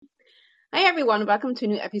Hi everyone, welcome to a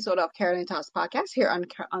new episode of Carolyn Talks podcast here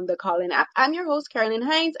on the Call-In app. I'm your host Carolyn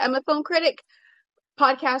Hines. I'm a film critic,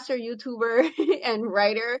 podcaster, YouTuber, and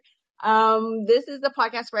writer. This is the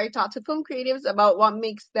podcast where I talk to film creatives about what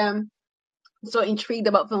makes them so intrigued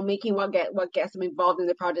about filmmaking, what gets them involved in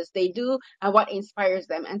the projects they do, and what inspires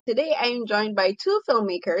them. And today I am joined by two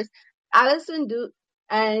filmmakers, Alison Duke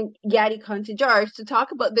and Gadi Conti George, to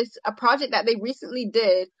talk about a project that they recently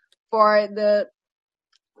did for the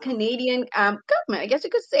Canadian government. I guess you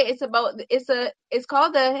could say it's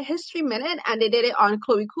called the History Minute, and they did it on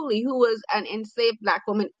Chloe Cooley, who was an enslaved Black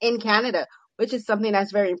woman in Canada, which is something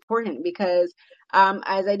that's very important because,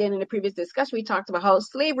 as I did in the previous discussion, we talked about how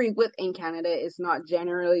slavery within Canada is not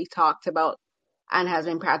generally talked about and has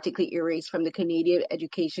been practically erased from the Canadian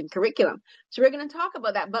education curriculum. So we're going to talk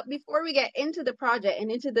about that. But before we get into the project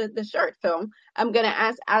and into the short film, I'm going to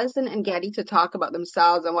ask Alison and Gadi to talk about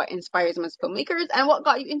themselves and what inspires them as filmmakers and what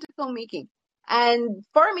got you into filmmaking and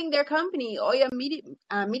forming their company, Oya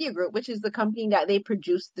Media Group, which is the company that they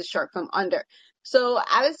produced the short film under. So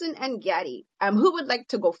Alison and Gadi, who would like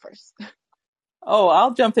to go first? Oh,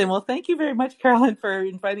 I'll jump in. Well, thank you very much, Carolyn, for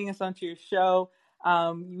inviting us onto your show.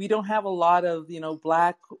 We don't have a lot of,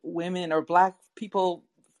 Black women or Black people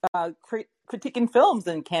critiquing films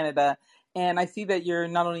in Canada. And I see that you're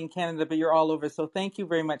not only in Canada, but you're all over. So thank you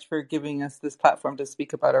very much for giving us this platform to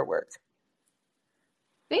speak about our work.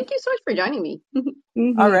 Thank you so much for joining me.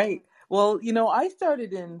 All right. Well, I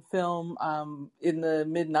started in film in the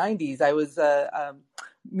mid 90s. I was a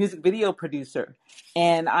music video producer,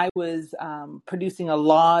 and I was producing a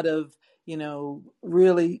lot of,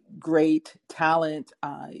 really great talent,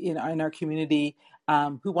 in our community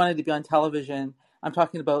who wanted to be on television. I'm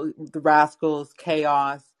talking about the Rascals,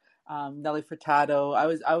 Chaos, Nelly Furtado.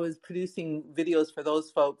 I was producing videos for those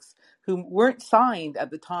folks who weren't signed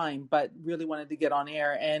at the time, but really wanted to get on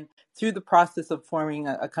air. And through the process of forming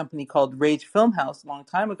a company called Rage Film House a long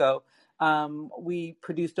time ago, we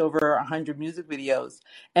produced over 100 music videos.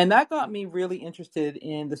 And that got me really interested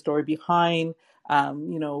in the story behind,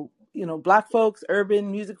 Black folks,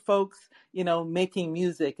 urban music folks, making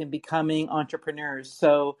music and becoming entrepreneurs.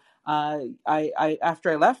 So I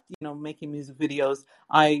after I left, making music videos,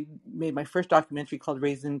 I made my first documentary called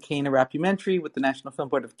Raising Cane, a Rapumentary with the National Film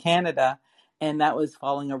Board of Canada. And that was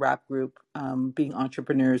following a rap group being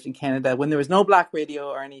entrepreneurs in Canada when there was no Black radio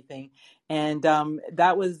or anything. And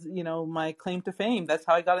that was, my claim to fame. That's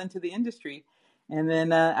how I got into the industry. And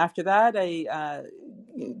then after that, I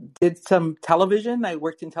did some television. I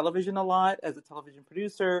worked in television a lot as a television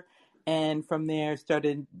producer. And from there,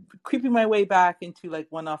 started creeping my way back into like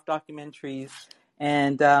one-off documentaries.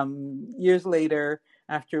 And years later,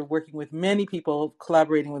 after working with many people,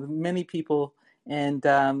 collaborating with many people, and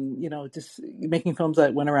just making films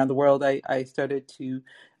that went around the world, I started to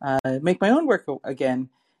make my own work again.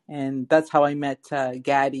 And that's how I met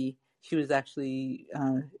Gadi. She was actually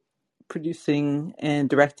producing and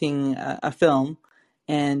directing a film.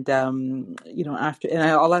 And after, and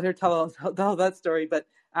I'll let her tell that story. But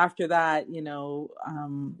after that,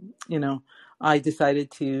 I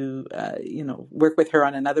decided to work with her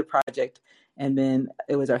on another project. And then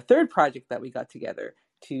it was our third project that we got together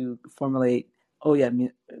to formulate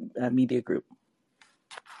Media Group.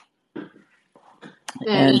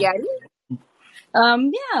 And Gadi?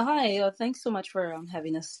 Yeah, hi. Thanks so much for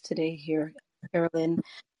having us today here, Carolyn.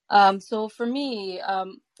 So for me,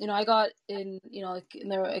 I got in, like in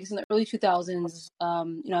the early 2000s.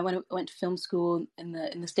 I went to film school in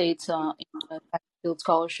the States, in a field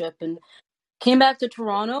scholarship, and came back to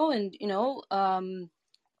Toronto, and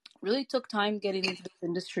really took time getting into this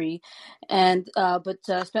industry, and but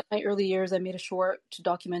spent my early years. I made a short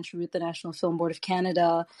documentary with the National Film Board of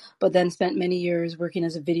Canada, but then spent many years working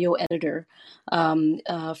as a video editor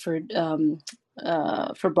for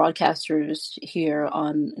broadcasters here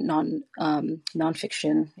on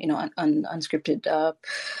nonfiction, unscripted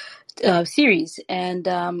series, and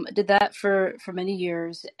did that for many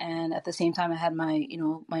years. And at the same time, I had my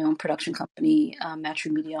own production company, Match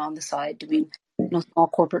Media, on the side, doing small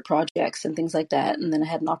corporate projects and things like that. And then I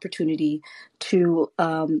had an opportunity to,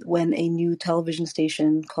 when a new television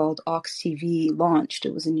station called Ox TV launched,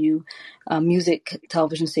 it was a new music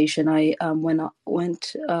television station. I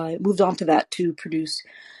moved on to that to produce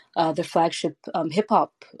the flagship hip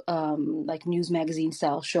hop, like news magazine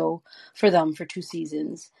style show for them for 2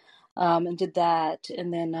 seasons, and did that.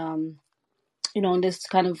 And then, and just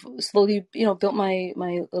kind of slowly, built my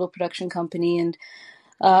little production company, and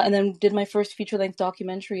then did my first feature-length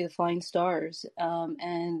documentary, The Flying Stars.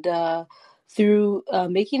 And through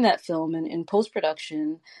making that film and in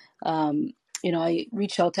post-production, I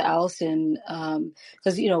reached out to Alison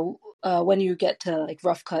because, when you get to like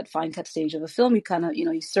rough cut, fine cut stage of a film, you kind of,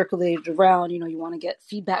 you circulate it around, you want to get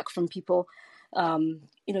feedback from people,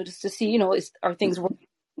 just to see, are things working?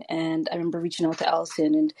 And I remember reaching out to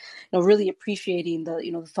Allison and, really appreciating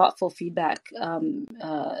the thoughtful feedback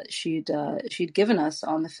she'd given us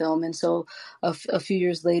on the film. And so a few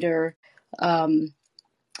years later,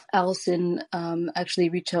 Allison actually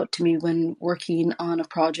reached out to me when working on a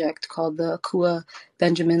project called the Kua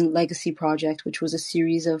Benjamin Legacy Project, which was a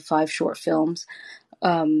series of 5 short films.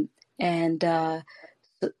 Um, and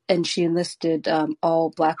she enlisted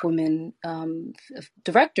all Black women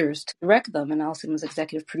directors to direct them, and Allison was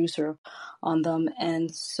executive producer on them.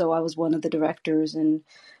 And so I was one of the directors and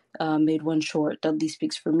made one short, Dudley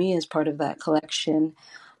Speaks for Me, as part of that collection.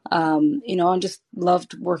 And just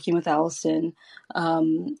loved working with Allison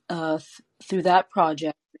through that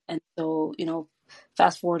project. And so,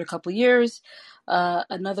 fast forward a couple years,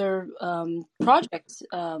 another project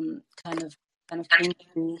kind of came to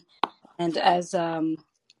me, and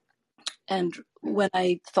and when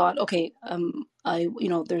I thought, okay,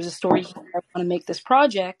 there's a story here, I want to make this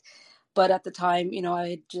project, but at the time,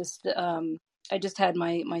 I just had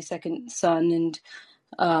my second son,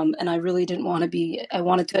 and I really didn't want to be. I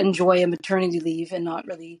wanted to enjoy a maternity leave and not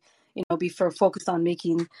really, be focused on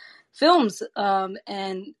making films.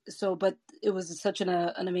 And so, but it was such an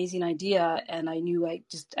amazing idea, and I knew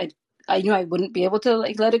I knew I wouldn't be able to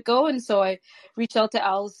like let it go, and so I reached out to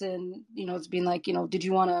Allison, it's being like, did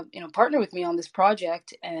you want to, partner with me on this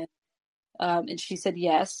project? And she said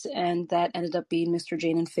yes, and that ended up being Mr.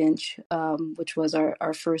 Jane and Finch, which was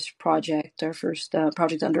our first project,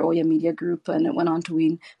 project under Oya Media Group, and it went on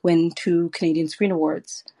to win 2 Canadian Screen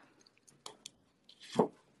Awards.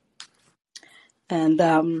 And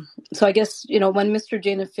so I guess, when Mr.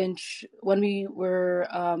 Jane and Finch, when we were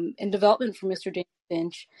in development for Mr. Jane and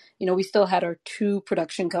Finch, we still had our 2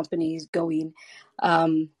 production companies going.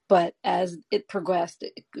 But as it progressed,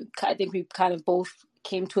 I think we kind of both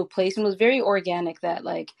came to a place, and it was very organic, that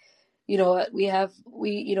like, we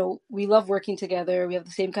love working together. We have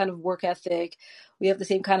the same kind of work ethic. We have the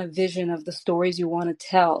same kind of vision of the stories you want to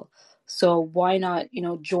tell. So why not,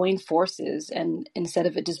 join forces, and instead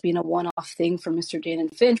of it just being a one-off thing for Mr. Jane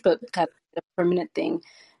and Finch, but kind of a permanent thing,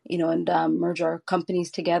 and merge our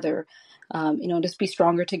companies together, just be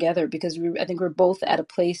stronger together, because I think we're both at a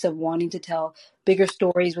place of wanting to tell bigger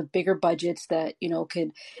stories with bigger budgets that,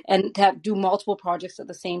 could, and to do multiple projects at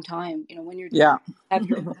the same time. When you have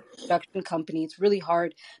your own production company, it's really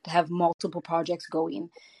hard to have multiple projects going.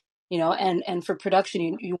 And for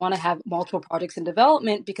production, you want to have multiple projects in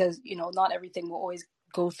development, because, not everything will always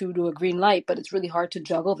go through to a green light, but it's really hard to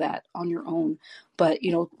juggle that on your own. But,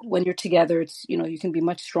 when you're together, it's, you can be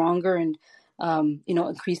much stronger and,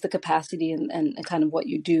 increase the capacity and kind of what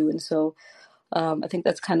you do. And so I think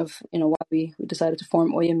that's kind of, why we decided to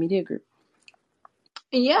form Oya Media Group.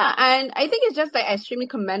 Yeah, and I think it's just like extremely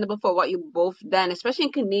commendable for what you both done, especially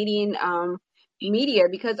in Canadian media,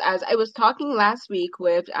 because as I was talking last week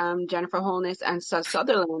with Jennifer Holness and Sus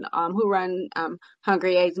Sutherland, who run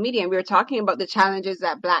Hungry Eggs Media, and we were talking about the challenges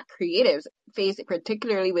that Black creatives face,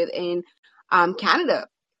 particularly within Canada.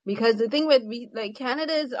 Because the thing with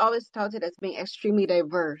Canada is always touted as being extremely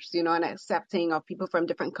diverse, and accepting of people from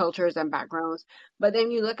different cultures and backgrounds. But then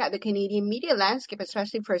you look at the Canadian media landscape,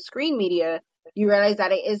 especially for screen media, you realize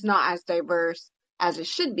that it is not as diverse as it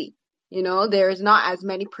should be. There's not as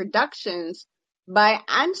many productions by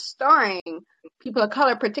and starring people of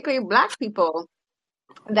color, particularly Black people,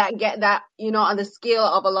 that get that, on the scale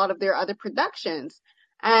of a lot of their other productions.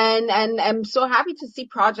 And I'm so happy to see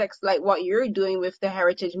projects like what you're doing with the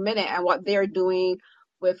Heritage Minute and what they're doing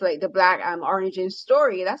with like the Black origin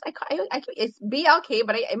story. That's it's BLK,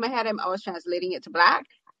 but in my head I was translating it to Black.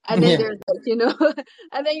 And then there's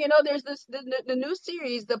and then there's this the new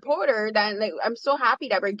series, The Porter, that like I'm so happy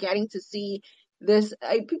that we're getting to see this.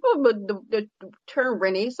 People would the term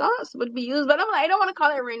Renaissance would be used, but I'm like, I don't want to call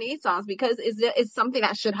it Renaissance, because it's something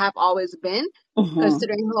that should have always been,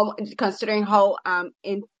 considering how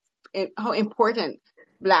how important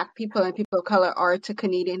Black people and people of color are to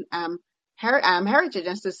Canadian heritage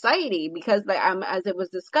and society, because like as it was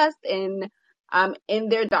discussed in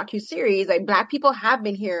their docu-series, like Black people have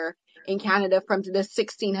been here in Canada from the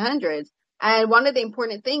 1600s. And one of the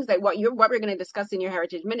important things, like what we're going to discuss in your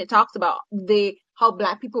Heritage Minute, talks about how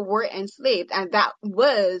Black people were enslaved, and that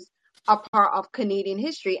was a part of Canadian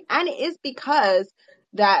history. And it is because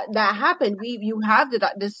that happened. You have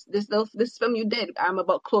this film you did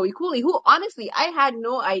about Chloe Cooley, who honestly I had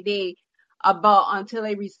no idea about until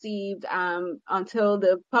I received until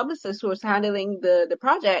the publicist who was handling the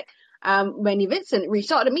project, Wendy Vincent,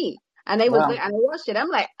 reached out to me. And I was Wow. like, and I watched it. I'm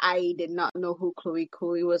like, I did not know who Chloe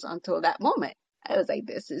Cooley was until that moment. I was like,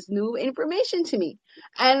 this is new information to me.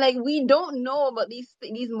 And like, we don't know about these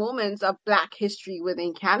moments of Black history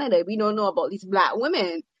within Canada. We don't know about these Black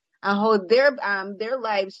women and how their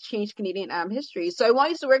lives changed Canadian history. So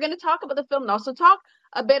we're going to talk about the film and also talk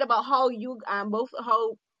a bit about how you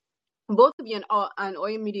both of you and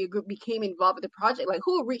Oyo Media Group became involved with the project. Like,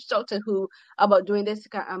 who reached out to who about doing this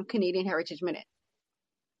Canadian Heritage Minute?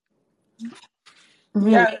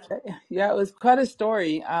 Mhm. Yeah, yeah, it was quite a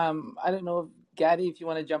story. I don't know if Gaddy, if you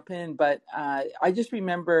want to jump in, but I just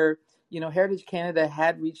remember, Heritage Canada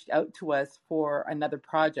had reached out to us for another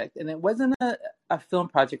project, and it wasn't a film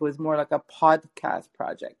project. It was more like a podcast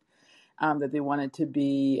project that they wanted to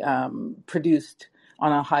be produced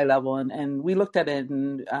on a high level. And we looked at it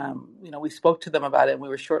and, we spoke to them about it and we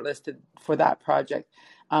were shortlisted for that project.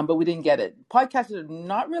 But we didn't get it. Podcasts are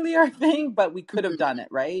not really our thing, but we could have done it,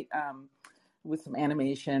 right? With some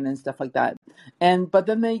animation and stuff like that. But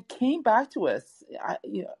then they came back to us. I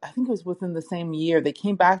think it was within the same year. They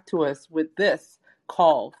came back to us with this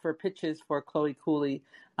call for pitches for Chloe Cooley,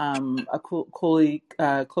 Chloe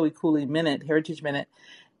Cooley Minute, Heritage Minute.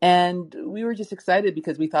 And we were just excited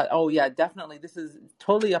because we thought, oh yeah, definitely, this is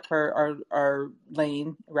totally up our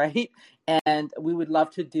lane, right? And we would love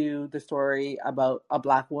to do the story about a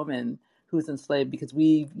Black woman who's enslaved, because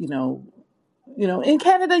in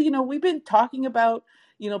Canada, we've been talking about,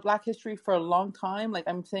 Black history for a long time. Like,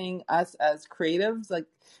 I'm saying, us as creatives, like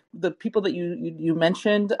the people that you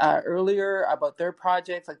mentioned earlier about their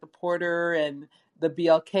projects, like the Porter and the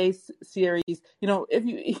BLK series.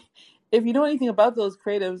 If you know anything about those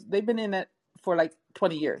creatives, they've been in it for like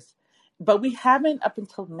 20 years, but we haven't up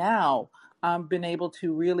until now been able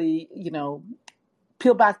to really,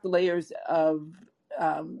 peel back the layers of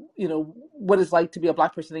what it's like to be a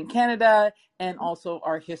Black person in Canada, and also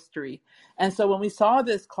our history. And so when we saw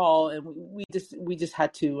this call, and we just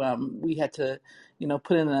had to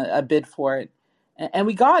put in a bid for it, and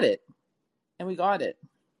we got it.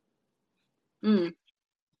 Mm.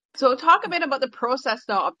 So talk a bit about the process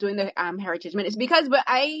though of doing the Heritage Minutes, because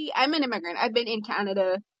I'm an immigrant. I've been in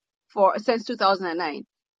Canada for since 2009.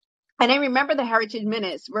 And I remember the Heritage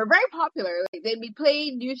Minutes were very popular. Like, they'd be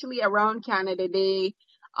played usually around Canada Day,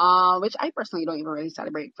 which I personally don't even really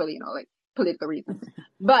celebrate for, like political reasons.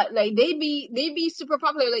 But like they'd be super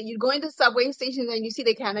popular. Like, you go into subway stations and you see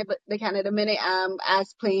the Canada Minute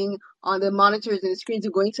as playing on the monitors and the screens.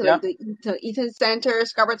 You go into like Yep. the Eaton Center,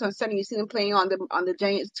 Scarborough Center, you see them playing on the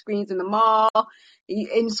giant screens in the mall.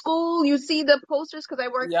 In school, you see the posters, because I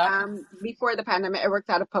worked Yep. before the pandemic. I worked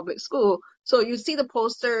at a public school, so you see the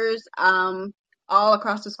posters all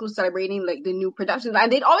across the school celebrating like the new productions,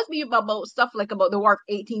 and they'd always be about stuff like about the War of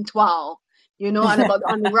 1812, and about the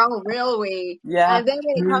Underground Railway. Yeah. And then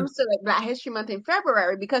when it comes to like Black History Month in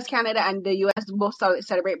February, because Canada and the US both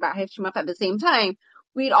celebrate Black History Month at the same time,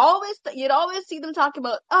 you'd always see them talk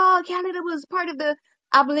about, oh, Canada was part of the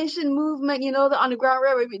abolition movement, the Underground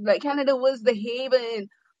Railway. Like, Canada was the haven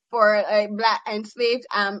for Black enslaved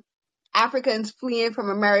Africans fleeing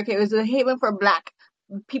from America. It was a haven for Black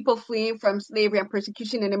people fleeing from slavery and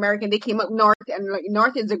persecution in America. And they came up north, and like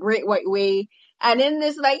north is a great white way. And then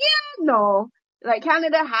this, like, yeah, no, like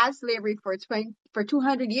Canada has slavery for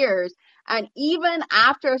 200 years, and even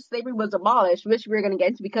after slavery was abolished, which we're gonna get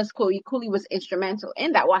into, because Chloe Cooley was instrumental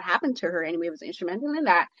in that. What happened to her anyway was instrumental in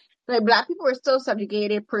that. Like, Black people were still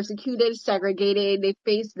subjugated, persecuted, segregated. They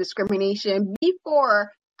faced discrimination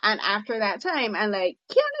before and after that time. And like,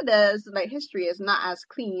 Canada's like history is not as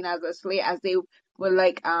clean as a slate as would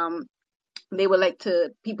like they would like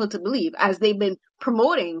to people to believe, as they've been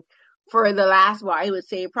promoting for the last, well, I would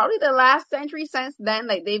say probably the last century since then.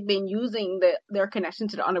 Like, they've been using their connection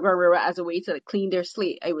to the Underground Railroad as a way to like clean their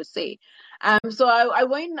slate, I would say. So I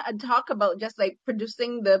want to talk about just like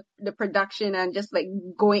producing the production, and just like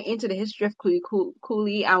going into the history of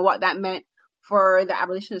Cooley and what that meant for the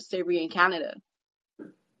abolition of slavery in Canada.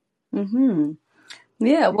 Mm-hmm.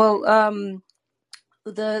 Yeah. Well,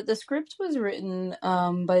 the script was written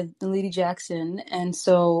by Lady Jackson, and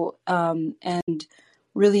so and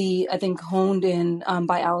really, I think, honed in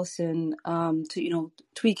by Allison to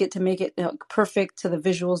tweak it to make it perfect to the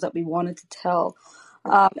visuals that we wanted to tell.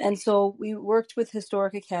 And so we worked with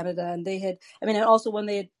Historica Canada, and they had, and also when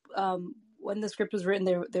they had when the script was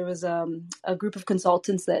written, there was a group of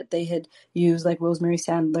consultants that they had used, like Rosemary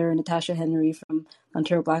Sandler and Natasha Henry from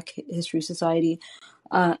Ontario Black History Society,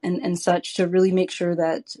 and such, to really make sure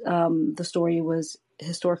that the story was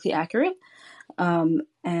historically accurate, and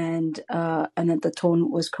that the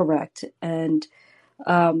tone was correct. And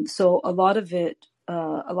so a lot of it,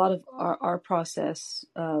 a lot of our process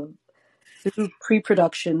through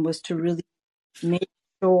pre-production was to really make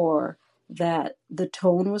sure that the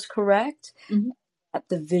tone was correct, Mhm. that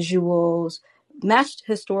the visuals matched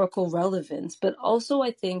historical relevance, but also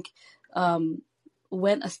I think um,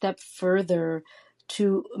 went a step further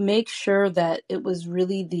to make sure that it was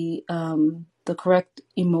really the correct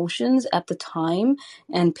emotions at the time,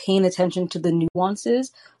 and paying attention to the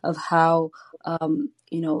nuances of how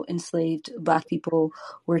enslaved Black people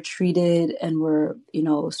were treated and were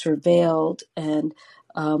surveilled and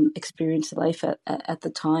experienced life at the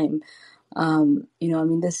time. I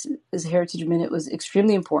mean, this Heritage Minute was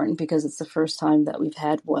extremely important because it's the first time that we've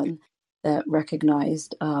had one that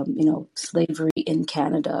recognized, slavery in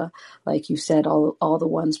Canada. Like you said, all the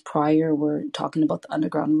ones prior were talking about the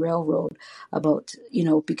Underground Railroad, about,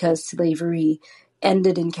 because slavery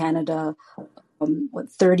ended in Canada,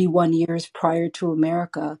 31 years prior to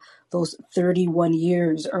America. Those 31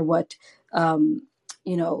 years are what,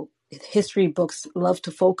 history books love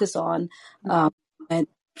to focus on. And,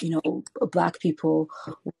 Black people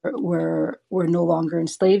were no longer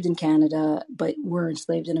enslaved in Canada, but were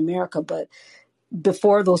enslaved in America. But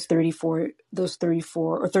before those 34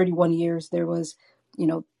 or 31 years, there was,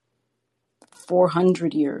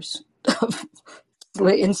 400 years of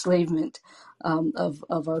enslavement of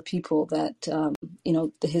our people that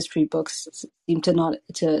the history books seem to not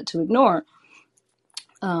to ignore.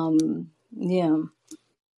 Yeah.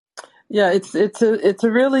 Yeah, it's a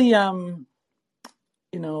really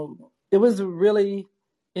it was a really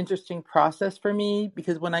interesting process for me,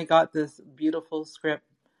 because when I got this beautiful script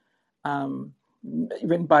um,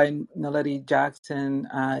 written by Naledi Jackson,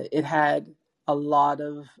 it had a lot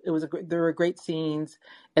of there were great scenes.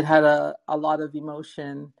 It had a lot of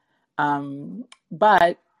emotion,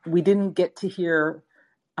 but we didn't get to hear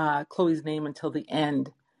Chloe's name until the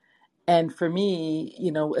end. And for me,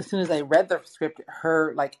 as soon as I read the script,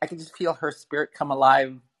 like, I could just feel her spirit come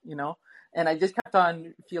alive, and I just kept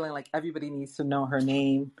on feeling like everybody needs to know her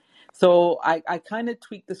name. So I kind of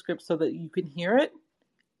tweaked the script so that you can hear it,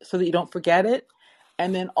 so that you don't forget it.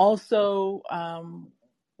 And then also,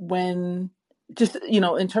 when just,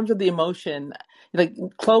 in terms of the emotion, like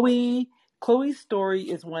Chloe's story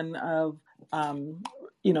is one of,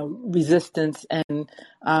 resistance and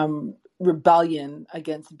rebellion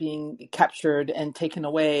against being captured and taken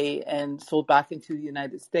away and sold back into the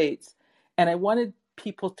United States. And I wanted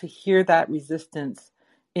people to hear that resistance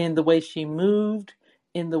in the way she moved,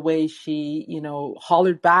 in the way she,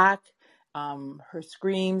 hollered back, her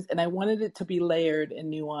screams, and I wanted it to be layered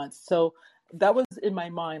and nuanced. So that was in my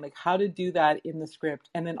mind, like, how to do that in the script,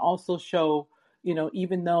 and then also show,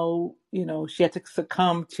 even though, she had to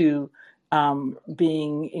succumb to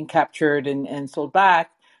being captured and sold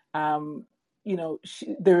back,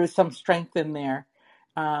 there is some strength in there.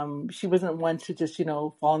 She wasn't one to just,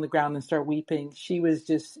 fall on the ground and start weeping. She was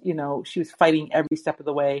just, she was fighting every step of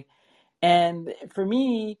the way. And for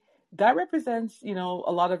me, that represents, a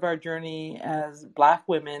lot of our journey as Black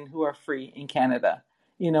women who are free in Canada.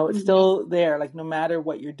 It's Mhm. still there. Like, no matter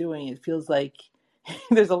what you're doing, it feels like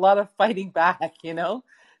there's a lot of fighting back.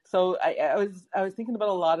 So I was thinking about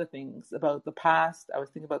a lot of things about the past. I was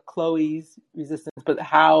thinking about Chloe's resistance, but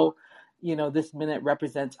how, this minute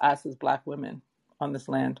represents us as Black women on this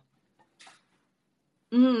land.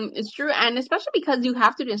 It's true, and especially because you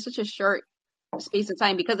have to do it in such a short space of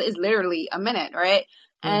time, because it's literally a minute, right?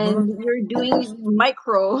 And Mm-hmm. you're doing these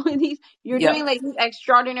micro these you're doing Yep. like these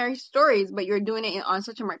extraordinary stories, but you're doing it on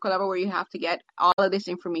such a micro level where you have to get all of this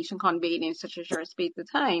information conveyed in such a short space of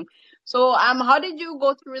time. So how did you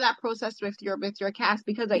go through that process with your cast?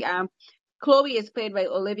 Because like Chloe is played by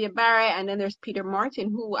Olivia Barrett, and then there's Peter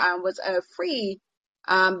Martin, who was a free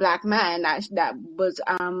Black man that was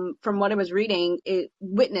from what I was reading, it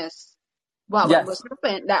witnessed what was Yes.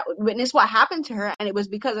 happened, that witnessed what happened to her, and it was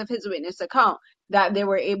because of his witness account that they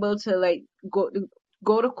were able to like go to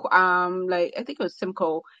like I think it was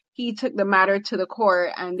Simcoe. He took the matter to the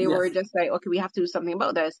court, and they were Yes. just like, okay, we have to do something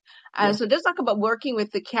about this. And Yes. so just talk about working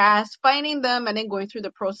with the cast, finding them, and then going through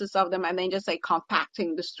the process of them, and then just like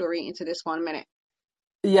compacting the story into this 1 minute.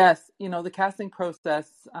 Yes, the casting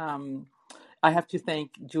process. I have to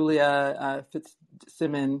thank Julia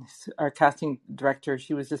Fitzsimmons, our casting director.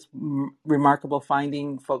 She was just remarkable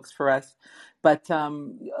finding folks for us. But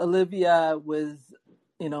Olivia was,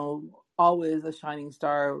 always a shining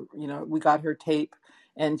star. We got her tape,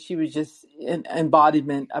 and she was just an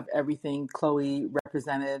embodiment of everything Chloe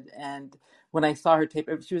represented. And when I saw her tape,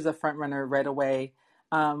 she was a front runner right away.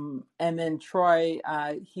 And then Troy,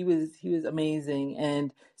 he was amazing.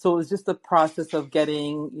 And so it was just the process of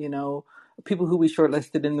getting, people who we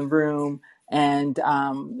shortlisted in the room, and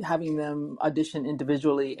having them audition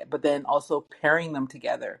individually, but then also pairing them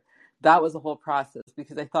together. That was the whole process,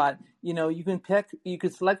 because I thought, you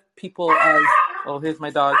could select people as, oh, here's my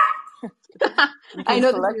dog. You I can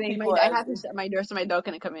know the select feeling. people I as have to shut my door so my dog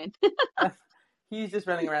can come in. he's just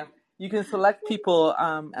running around. You can select people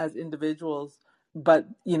as individuals, but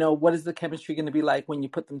what is the chemistry going to be like when you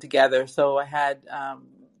put them together? So I had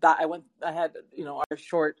that. I had our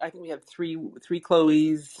short. I think we had three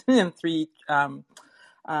Chloes and three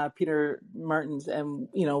Peter Martins, and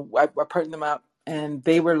I partnered them up, and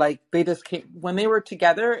they were like, they just came when they were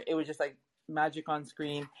together. It was just like magic on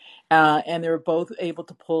screen, and they were both able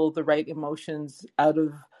to pull the right emotions out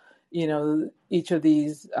of each of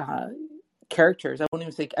these characters. I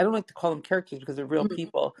don't like to call them characters because they're real Mhm.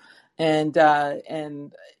 people, and I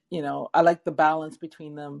like the balance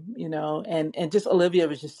between them, and just Olivia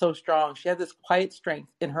was just so strong. She had this quiet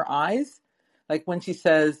strength in her eyes, like when she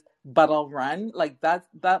says, "But I'll run," like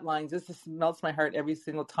that line just melts my heart every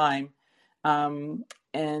single time.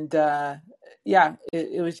 And yeah,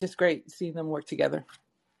 it was just great seeing them work together.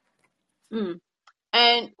 Mm.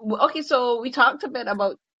 And okay, so we talked a bit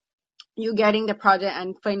about you getting the project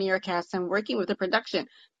and finding your cast and working with the production.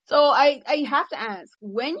 So I have to ask,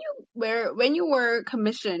 when you were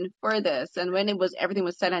commissioned for this and when everything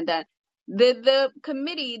was said and done, did the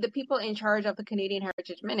committee, the people in charge of the Canadian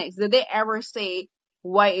Heritage Minutes, did they ever say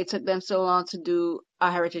why it took them so long to do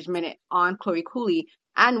a Heritage Minute on Chloe Cooley,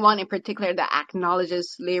 and one in particular that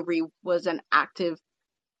acknowledges slavery was an active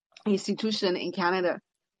institution in Canada?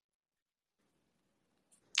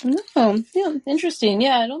 Oh, yeah, interesting.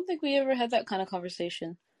 Yeah, I don't think we ever had that kind of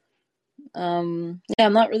conversation. Yeah,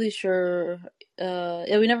 I'm not really sure.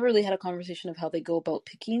 Yeah, we never really had a conversation of how they go about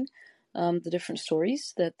picking the different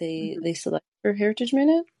stories that they select for Heritage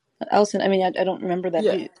Minute. Allison, I mean, I don't remember that.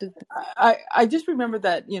 Yeah, I just remember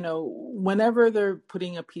that whenever they're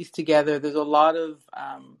putting a piece together, there's a lot of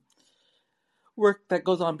work that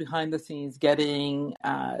goes on behind the scenes,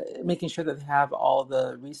 making sure that they have all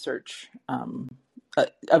the research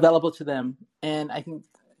available to them. And I think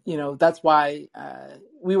that's why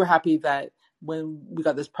we were happy that when we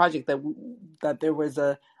got this project, that there was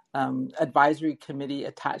a advisory committee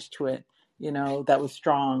attached to it, that was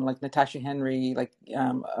strong, like Natasha Henry, like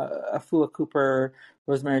Afua Cooper,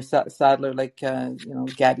 Rosemary Sadler, like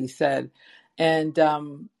Gaddy said, and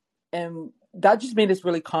and that just made us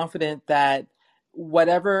really confident that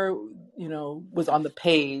whatever was on the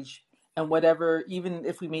page, and whatever, even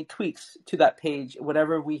if we made tweaks to that page,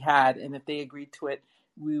 whatever we had, and if they agreed to it,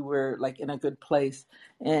 we were like in a good place.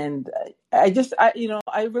 And I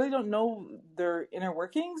really don't know their inner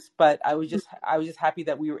workings, but I was just happy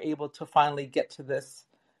that we were able to finally get to this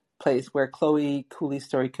place where Chloe Cooley's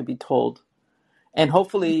story could be told, and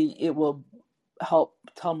hopefully it will help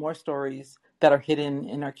tell more stories that are hidden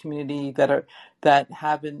in our community, that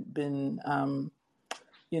haven't been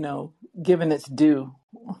given its due,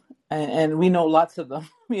 and we know lots of them.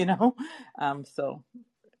 So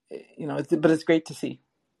but it's great to see.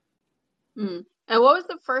 Mm. And what was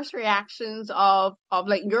the first reactions of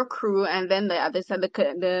like your crew and then the other side,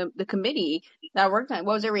 the committee that worked on it?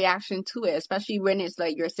 What was the reaction to it, especially when it's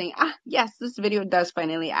like you're saying, yes, this video does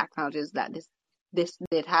finally acknowledges that this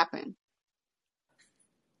did happen.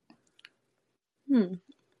 Hmm.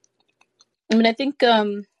 I mean, I think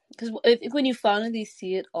because I think when you finally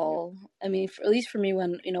see it all, I mean, at least for me,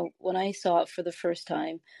 when I saw it for the first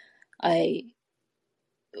time, I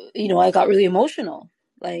I got really emotional,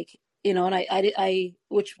 like and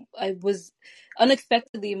which I was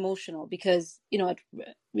unexpectedly emotional because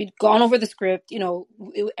we'd gone over the script,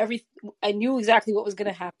 I knew exactly what was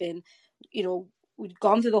going to happen, we'd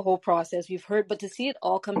gone through the whole process, we've heard, but to see it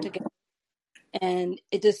all come together, and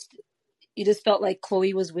you just felt like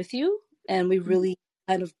Chloe was with you, and we really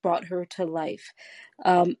kind of brought her to life.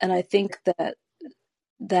 And I think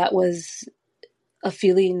that was a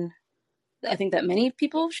feeling I think that many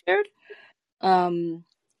people shared. Um,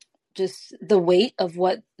 just the weight of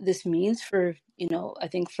what this means for, I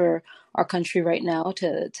think for our country right now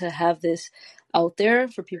to have this out there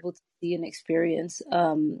for people to see and experience.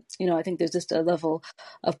 I think there's just a level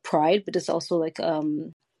of pride, but it's also like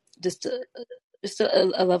just a,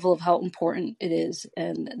 a level of how important it is,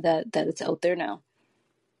 and that it's out there now.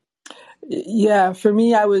 Yeah, for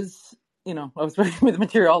me, I was working with the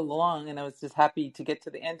material all along, and I was just happy to get to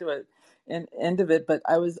the end of it. But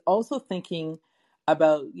I was also thinking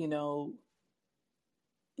about,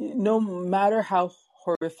 no matter how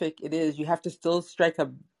horrific it is, you have to still strike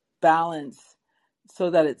a balance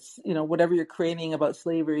so that it's, whatever you're creating about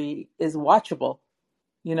slavery is watchable.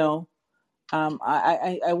 You know,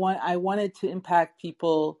 I wanted to impact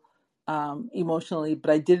people emotionally, but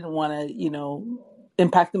I didn't want to,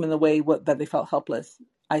 impact them in the way that they felt helpless.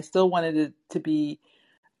 I still wanted it to be,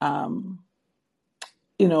 um,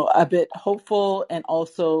 a bit hopeful, and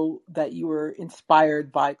also that you were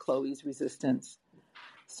inspired by Chloe's resistance.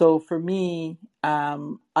 So for me,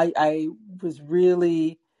 I was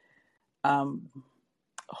really um,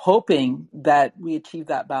 hoping that we achieved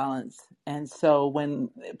that balance. And so when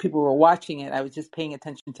people were watching it, I was just paying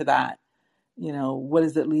attention to that. What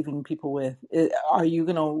is it leaving people with? Are you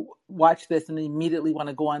going to watch this and immediately want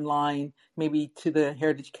to go online, maybe to the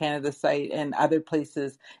Heritage Canada site and other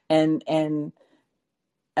places, and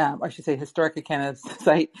I should say Historica Canada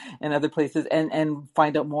site and other places, and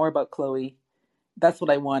find out more about Chloe? That's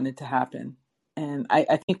what I wanted to happen. And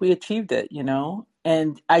I think we achieved it,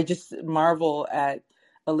 and I just marvel at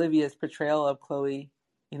Olivia's portrayal of Chloe.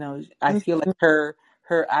 I feel like her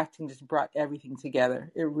acting just brought everything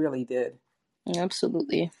together. It really did.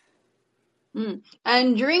 Absolutely.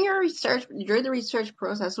 And during the research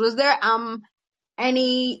process, was there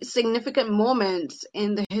any significant moments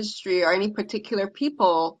in the history or any particular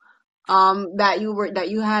people that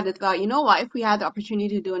you had thought, you know what, if we had the opportunity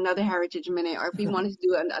to do another Heritage Minute, or if we wanted to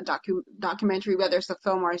do a documentary, whether it's a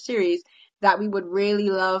film or a series, that we would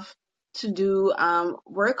really love to do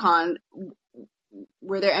work on?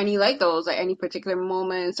 Were there any like those, like any particular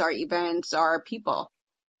moments or events or people?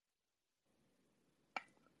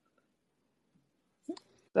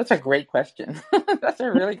 That's a great question. That's a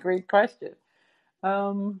really great question.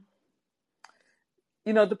 Um,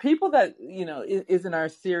 the people that, is in our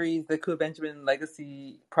series, the Coup Benjamin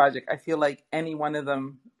Legacy Project, I feel like any one of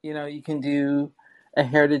them, you can do a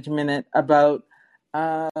Heritage Minute about.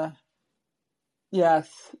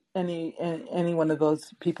 Yes, any one of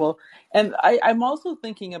those people. And I'm also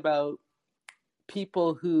thinking about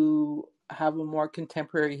people who have a more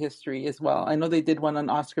contemporary history as well. I know they did one on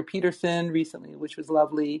Oscar Peterson recently, which was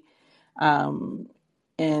lovely. Um,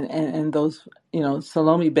 and those,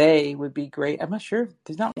 Salome Bay would be great. I'm not sure.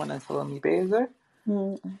 There's not one on Salome Bay, is there?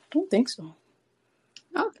 I don't think so.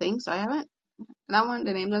 I don't think so. I haven't. That one,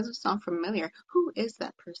 the name doesn't sound familiar. Who is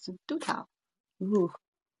that person? Do tell. Ooh.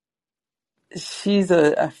 She's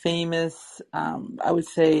a famous, I would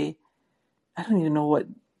say, I don't even know what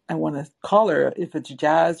I want to call her, if it's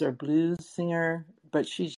jazz or blues singer, but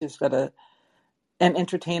she's just got an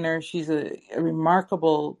entertainer. She's a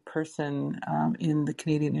remarkable person in the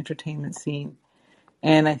Canadian entertainment scene.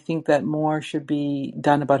 And I think that more should be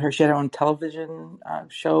done about her. She had her own television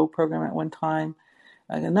show program at one time.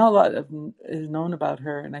 I know a lot is known about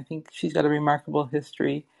her, and I think she's got a remarkable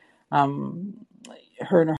history.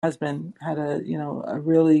 Her and her husband had a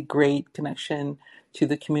really great connection to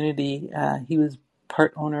the community. He was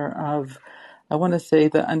part owner of, I want to say,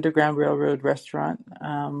 the Underground Railroad restaurant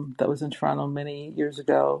that was in Toronto many years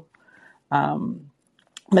ago.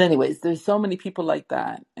 But anyways, there's so many people like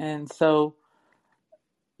that, and so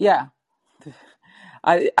yeah,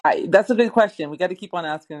 I that's a good question. We got to keep on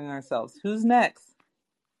asking ourselves, who's next?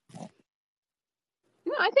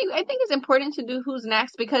 I think it's important to do who's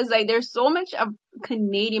next, because like there's so much of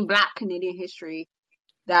Black Canadian history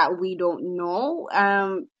that we don't know.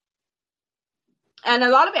 And a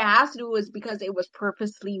lot of it has to do is because it was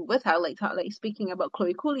purposely withheld. Like speaking about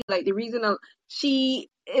Chloe Cooley, like the reason she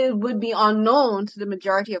it would be unknown to the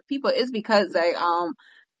majority of people is because like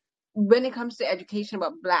when it comes to education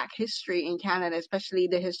about Black history in Canada, especially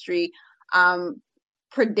the history um,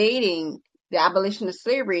 predating the abolition of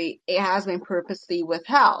slavery, it has been purposely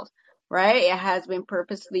withheld, right? It has been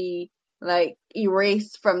purposely like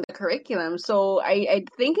erased from the curriculum. So I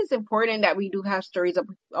think it's important that we do have stories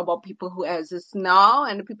about people who exist now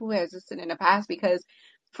and the people who existed in the past, because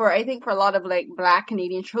I think for a lot of like Black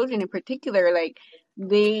Canadian children in particular, like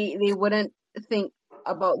they wouldn't think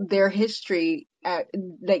about their history at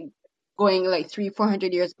like going like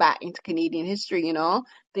 300-400 years back into Canadian history,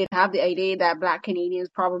 they'd have the idea that Black Canadians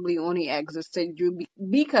probably only existed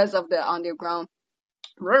because of the Underground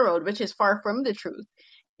Railroad, which is far from the truth.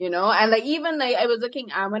 And like even like I was looking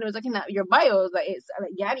when I was looking at your bios, like it's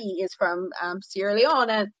like Yadi is from Sierra Leone,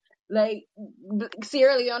 and like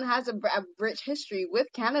Sierra Leone has a rich history with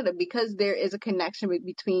Canada because there is a connection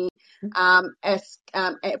between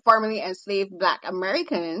formerly enslaved Black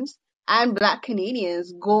Americans and Black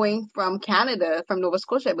Canadians going from Canada, from Nova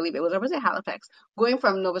Scotia, I believe it was, or was it Halifax, going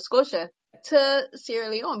from Nova Scotia to Sierra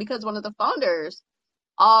Leone, because one of the founders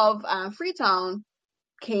of Freetown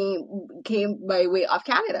came by way of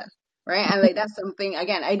Canada, right? And like that's something,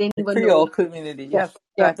 again, I didn't The even know. Creole community, yes.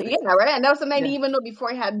 Yeah, That's it. yeah, right. And that was something I didn't Yeah. even know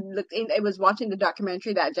before I had looked in. I was watching the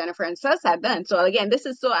documentary that Jennifer and Sus had done. So again, this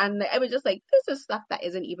is so, and I was just like, this is stuff that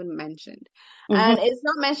isn't even mentioned, Hmm. and it's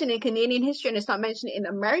not mentioned in Canadian history, and it's not mentioned in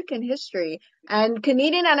American history. And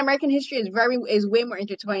Canadian and American history is way more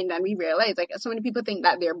intertwined than we realize. Like so many people think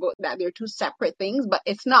that they're two separate things, but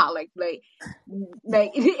it's not. Like it's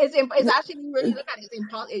actually when you really look at it,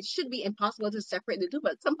 it should be impossible to separate the two.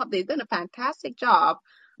 But somehow they've done a fantastic job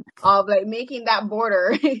of like making that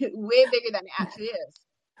border way bigger than it actually is.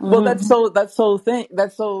 Well, Hmm. that's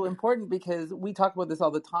so important because we talk about this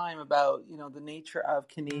all the time about, the nature of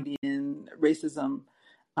Canadian racism.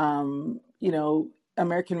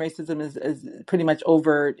 American racism is pretty much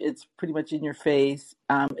overt. It's pretty much in your face.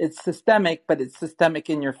 It's systemic, but it's systemic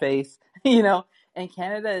in your face. And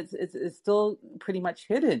Canada is still pretty much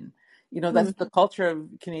hidden. That's Mm, the culture of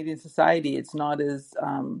Canadian society. It's not as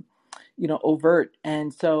overt,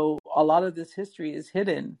 and so a lot of this history is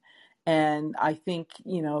hidden. And I think,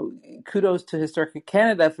 kudos to Historic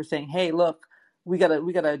Canada for saying, "Hey, look, we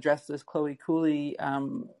gotta address this Chloe Cooley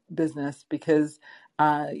business because,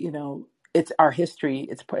 it's our history.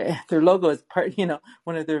 It's their logo is part,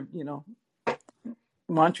 one of their,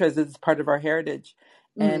 mantras is part of our heritage,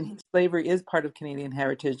 mm, and slavery is part of Canadian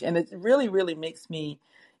heritage. And it really, really makes me,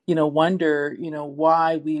 wonder,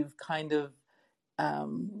 why we've kind of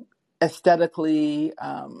aesthetically,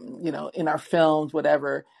 in our films,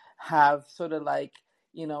 whatever, have sort of like,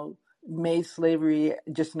 you know, made slavery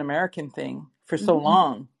just an American thing for so mm,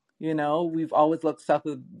 long. We've always looked south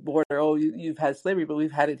of the border. Oh, you've had slavery, but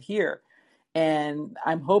we've had it here. And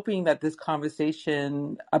I'm hoping that this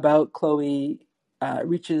conversation about Chloe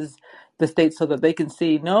reaches the states so that they can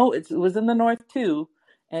see, no, it was in the North too.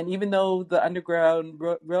 And even though the Underground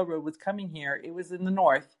Railroad was coming here, it was in the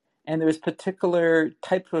North, and there was particular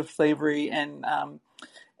type of slavery and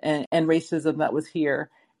racism that was here.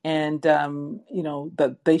 And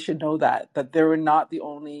that they should know that they were not the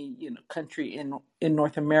only country in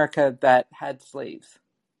North America that had slaves.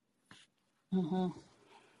 Hmm.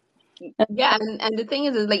 yeah, and the thing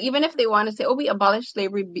is like even if they want to say, oh, we abolished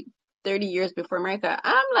slavery 30 years before America,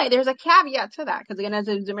 I'm like, there's a caveat to that because again, as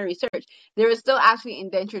I do my research, there is still actually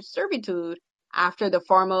indentured servitude after the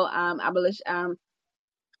formal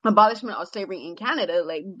abolishment of slavery in Canada.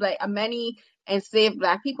 Like many enslaved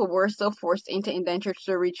Black people were still forced into indentured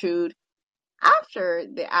servitude after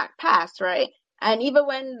the act passed, right? And even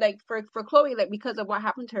when like for Chloe, like because of what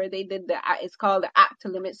happened to her, they did it's called the Act to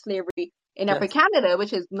Limit Slavery in Upper Yes, Canada,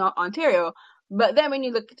 which is not Ontario. But then when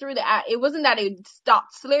you look through the act, it wasn't that it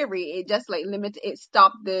stopped slavery; it just like it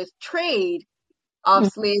stopped the trade of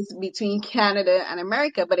slaves between Canada and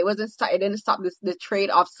America, but it didn't stop the trade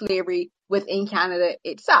of slavery within Canada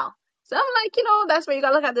itself. So I'm like, that's where you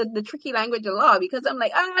gotta look at the tricky language of law because I'm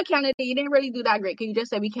like, Canada, you didn't really do that great because you just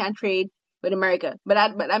said we can't trade with America, but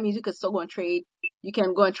that means you could still go and trade. You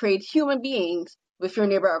can go and trade human beings with your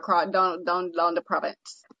neighbor across down the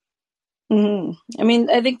province. Hmm. I mean,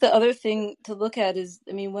 I think the other thing to look at is,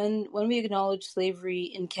 I mean, when we acknowledge slavery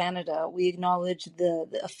in Canada, we acknowledge the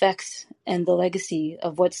effects and the legacy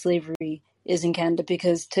of what slavery is in Canada,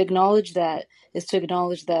 because to acknowledge that is to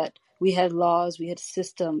acknowledge that we had laws, we had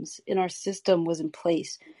systems, and our system was in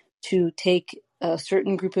place to take a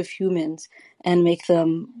certain group of humans and make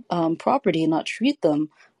them property and not treat them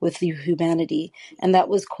with humanity. And that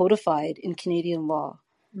was codified in Canadian law.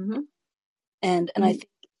 Mm-hmm. And I think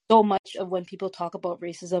so much of when people talk about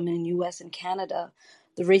racism in US and Canada,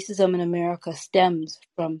 the racism in America stems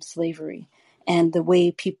from slavery and the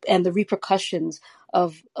way people and the repercussions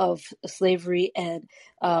of slavery, and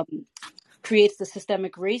creates the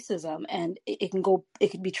systemic racism, and it can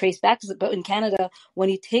be traced back to it. But in Canada, when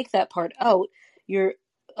you take that part out, you're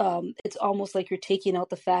it's almost like you're taking out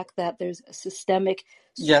the fact that there's a systemic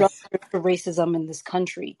yes, structure for racism in this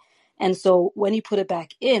country. And so when you put it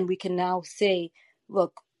back in, we can now say,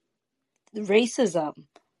 look, racism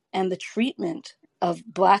and the treatment of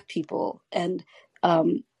Black people and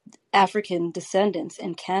um, African descendants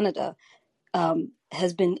in Canada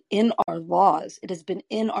has been in our laws. It has been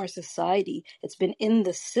in our society. It's been in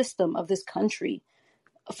the system of this country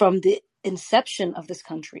from the inception of this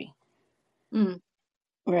country, Mm-hmm.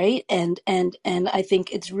 right? And I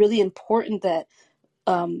think it's really important that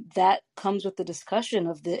that comes with the discussion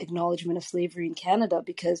of the acknowledgement of slavery in Canada,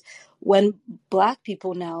 because when Black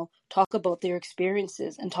people now talk about their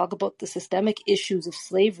experiences and talk about the systemic issues of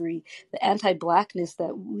slavery, the anti-Blackness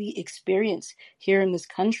that we experience here in this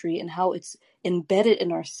country and how it's embedded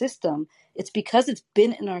in our system, it's because it's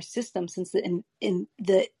been in our system since in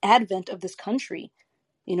the advent of this country.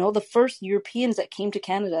 The first Europeans that came to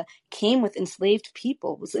Canada came with enslaved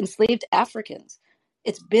people, was enslaved Africans.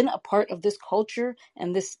 It's been a part of this culture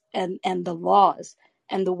and this and the laws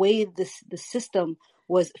and the way the system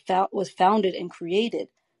was founded and created,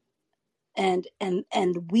 and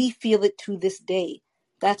we feel it to this day.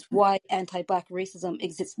 That's why anti-black racism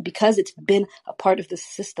exists, because it's been a part of the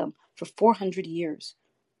system for 400 years.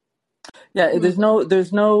 Yeah, there's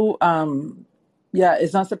no yeah,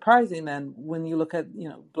 it's not surprising then when you look at,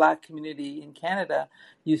 Black community in Canada,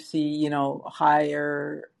 you see,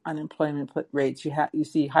 higher unemployment rates, you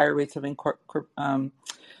see higher rates of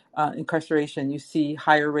incarceration, you see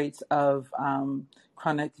higher rates of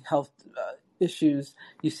chronic health issues,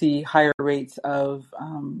 you see higher rates of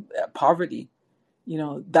poverty.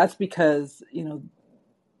 That's because,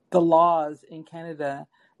 the laws in Canada,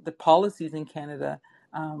 the policies in Canada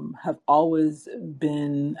have always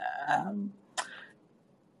been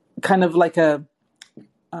kind of like it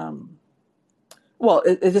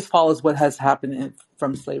just follows what has happened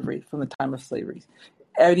from slavery, from the time of slavery.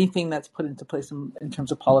 Anything that's put into place in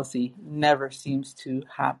terms of policy never seems to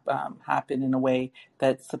happen in a way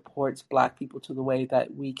that supports Black people to the way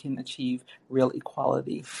that we can achieve real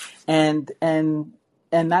equality, and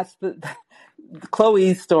that's the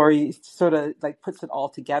Chloe's story sort of like puts it all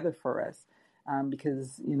together for us,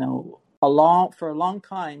 because for a long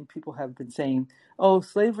time people have been saying, "Oh,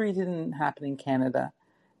 slavery didn't happen in Canada,"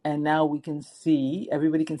 and now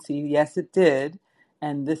everybody can see, yes, it did,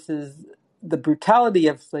 and this is the brutality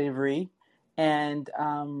of slavery, and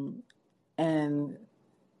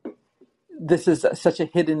this is such a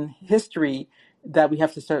hidden history that we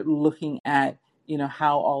have to start looking at,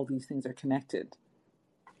 how all these things are connected.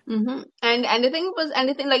 And the thing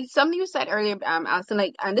like something you said earlier, Alison,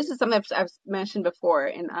 like, and this is something I've mentioned before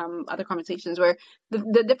in other conversations, where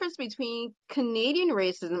the difference between Canadian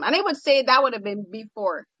racism, and I would say that would have been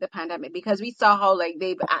before the pandemic, because we saw how like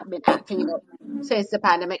they've been acting up since the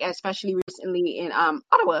pandemic, especially recently in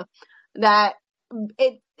Ottawa, that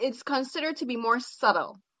it's considered to be more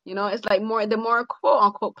subtle. It's like the more quote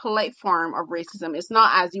unquote polite form of racism. It's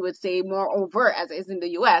not, as you would say, more overt as it is in the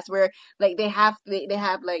US, where like they have like,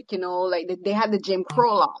 like they had the Jim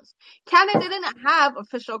Crow laws. Canada didn't have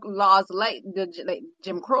official laws like the like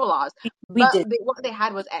Jim Crow laws, We but did. what they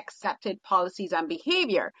had was accepted policies and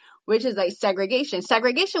behavior, which is like segregation.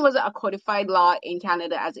 Segregation wasn't a codified law in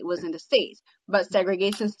Canada as it was in the States, but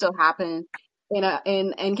segregation still happened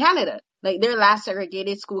in Canada. Like their last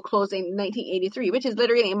segregated school closed in 1983, which is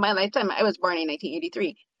literally in my lifetime. I was born in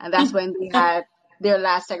 1983, and that's when they had their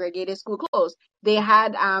last segregated school closed. They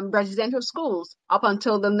had residential schools up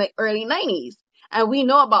until the early 90s. And we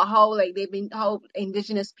know about how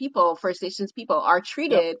Indigenous people, First Nations people are Yep.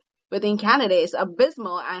 treated within Canada is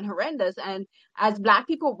abysmal and horrendous. And as Black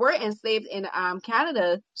people were enslaved in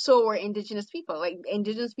Canada, so were Indigenous people. Like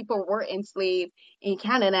Indigenous people were enslaved in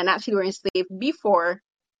Canada and actually were enslaved before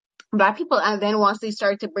Black people, and then once they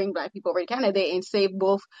started to bring Black people over to Canada, they enslaved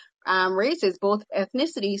both races, both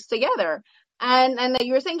ethnicities together. And like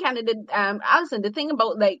you were saying, Canada, Allison, the thing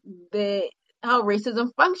about like the how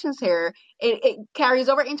racism functions here, it carries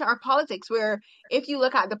over into our politics. Where if you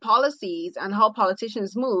look at the policies and how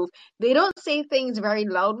politicians move, they don't say things very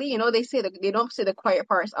loudly. They don't say the quiet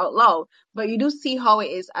parts out loud, but you do see how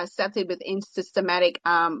it is accepted within systematic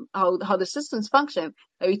how the systems function.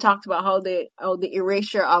 We talked about how the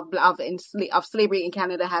erasure of slavery in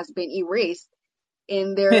Canada has been erased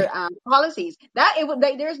in their policies. That it would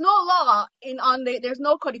like, there's no law there's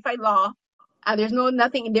no codified law, and there's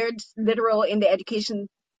nothing in there literal in the education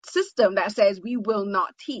system that says we will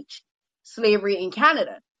not teach slavery in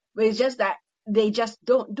Canada. But it's just that they just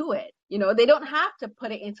don't do it. They don't have to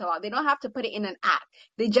put it into law. They don't have to put it in an act.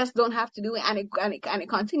 They just don't have to do it, and it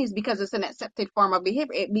continues because it's an accepted form of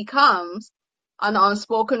behavior. It becomes an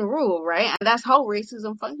unspoken rule, right? And that's how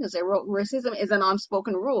racism functions. Racism is an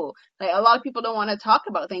unspoken rule. Like a lot of people don't want to talk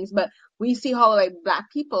about things, but we see how like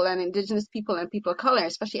Black people and Indigenous people and people of color,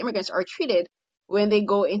 especially immigrants, are treated when they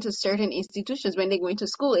go into certain institutions, when they go into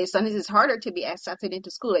school. Sometimes it's harder to be accepted into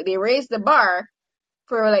school. Like they raise the bar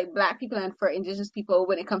for like Black people and for Indigenous people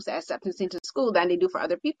when it comes to acceptance into school than they do for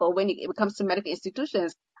other people. When it comes to medical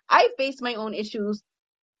institutions, I face my own issues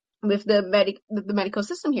with the medical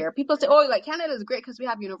system here. People say, "Oh, like Canada is great because we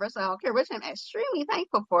have universal health care," which I'm extremely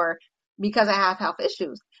thankful for because I have health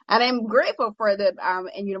issues, and I'm grateful for the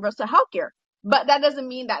and universal health care. But that doesn't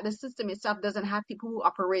mean that the system itself doesn't have people who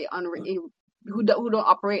operate who don't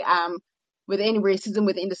operate with any racism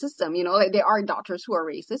within the system. Like there are doctors who are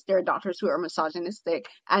racist, there are doctors who are misogynistic,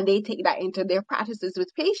 and they take that into their practices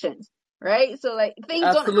with patients, right? So like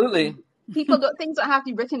Absolutely. things don't have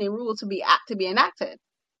to be written in rules to be enacted.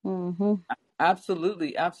 Mm-hmm.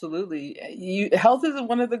 Absolutely, absolutely. Health is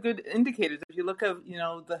one of the good indicators. If you look at,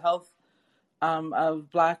 the health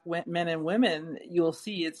of Black men and women, you'll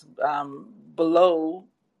see it's below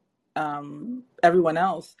everyone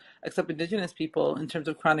else except Indigenous people in terms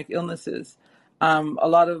of chronic illnesses. A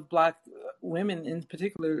lot of Black women, in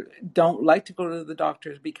particular, don't like to go to the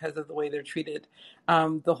doctors because of the way they're treated.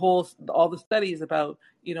 All the studies about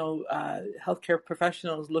healthcare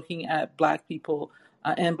professionals looking at Black people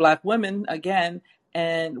and Black women again,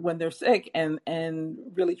 and when they're sick, and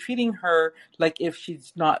really treating her like if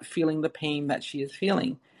she's not feeling the pain that she is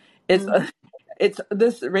feeling. It's Mm-hmm. it's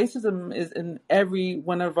this racism is in every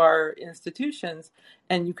one of our institutions,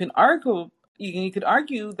 and you could argue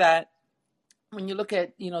that when you look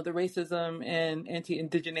at the racism and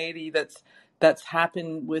anti-indigeneity that's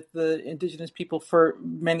happened with the Indigenous people for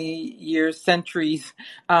many years, centuries,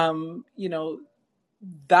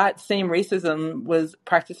 that same racism was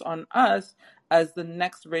practiced on us as the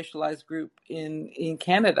next racialized group in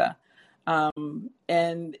Canada.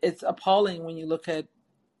 And it's appalling when you look at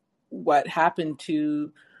what happened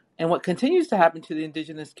to and what continues to happen to the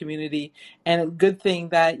Indigenous community. And a good thing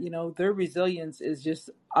that their resilience is just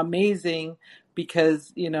amazing,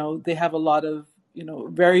 because they have a lot of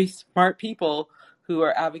very smart people who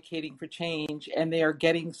are advocating for change, and they are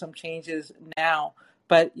getting some changes now.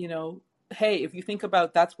 But hey, if you think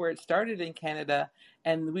about, that's where it started in Canada,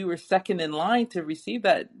 and we were second in line to receive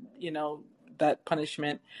that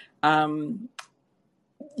punishment.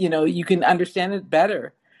 You can understand it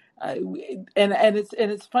better. Uh, and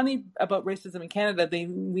it's funny about racism in Canada.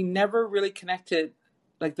 We never really connected,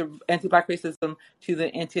 like, the anti-Black racism to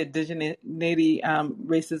the anti-indigeneity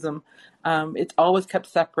racism. It's always kept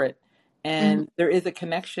separate, Mm-hmm. and there is a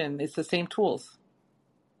connection. It's the same tools.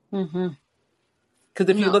 Mm-hmm. Because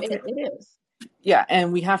if you No, look at, it is. yeah,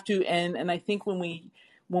 and we have to, and I think when we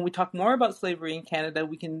talk more about slavery in Canada,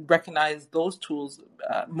 we can recognize those tools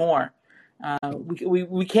more.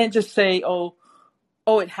 We can't just say, oh,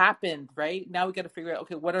 it happened, right? Now we got to figure out,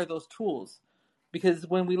 okay, what are those tools? Because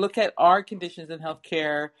when we look at our conditions in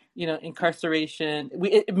healthcare, incarceration,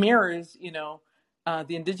 it mirrors,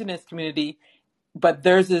 the Indigenous community, but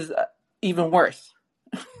theirs is even worse.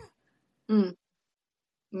 Mm.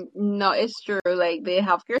 No, it's true. Like the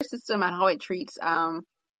healthcare system and how it treats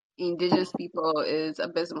Indigenous people is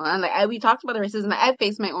abysmal. And like we talked about the racism. I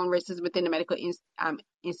faced my own racism within the medical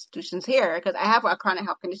institutions here because I have a chronic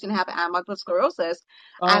health condition. I have multiple sclerosis,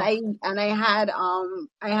 and Oh,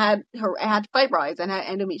 I had fibroids and I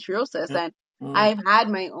had endometriosis, and mm-hmm. I've had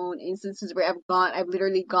my own instances where I've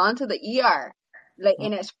literally gone to the ER. Like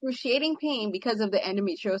in excruciating pain because of the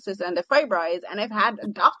endometriosis and the fibroids, and I've had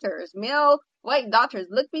doctors, male white doctors,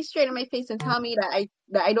 look me straight in my face and tell me that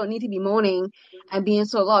I don't need to be moaning and being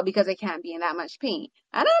so loud because I can't be in that much pain.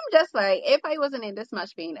 And I'm just like, if I wasn't in this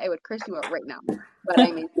much pain, I would curse you out right now. But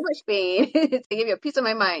I'm in too much pain to give you a piece of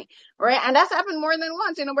my mind, right? And that's happened more than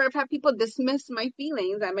once, where I've had people dismiss my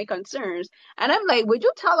feelings and my concerns. And I'm like, would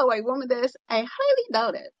you tell a white woman this? I highly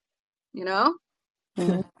doubt it, you know?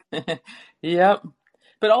 Mm-hmm. Yep.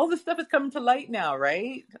 But all this stuff is coming to light now,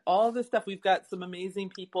 right? All this stuff. We've got some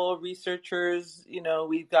amazing people, researchers,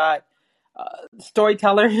 we've got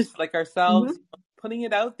storytellers like ourselves, Mm-hmm. putting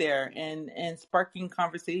it out there and sparking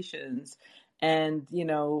conversations, and,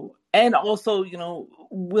 and also,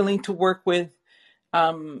 willing to work with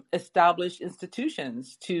established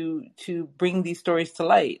institutions to bring these stories to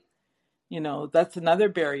light. That's another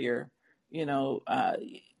barrier. You know, uh,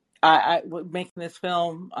 making this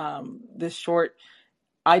film, this short,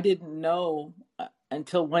 I didn't know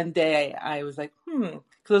until one day I was like, because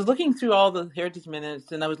I was looking through all the heritage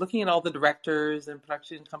minutes, and I was looking at all the directors and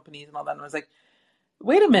production companies and all that, and I was like,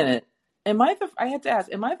 wait a minute, I had to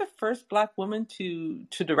ask, am I the first Black woman to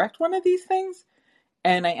direct one of these things?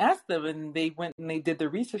 And I asked them, and they went and they did their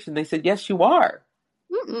research, and they said, yes, you are.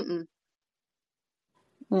 Mm-mm.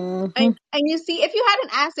 Mm-hmm. And you see, if you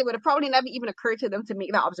hadn't asked, it would have probably never even occurred to them to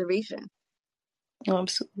make that observation.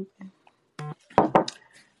 Absolutely.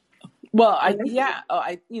 Well,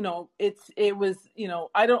 You know? it was,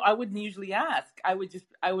 I wouldn't usually ask. I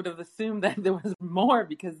would have assumed that there was more,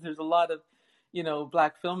 because there's a lot of,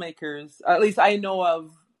 Black filmmakers. At least I know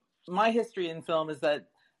of. My history in film is that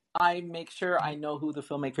I make sure I know who the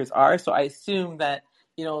filmmakers are. So I assume that,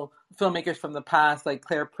 filmmakers from the past, like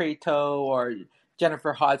Claire Prato or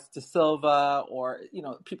Jennifer Hodge de Silva, or,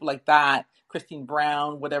 people like that, Christine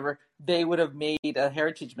Brown, whatever, they would have made a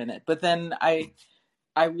heritage minute. But then I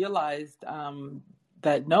realized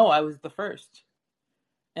that no, I was the first,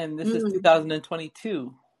 and this is Mm.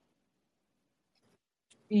 2022.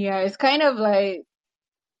 Yeah, it's kind of like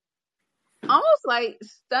almost like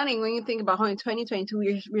stunning when you think about how in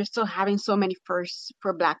 2022 we're still having so many firsts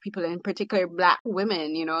for Black people, in particular Black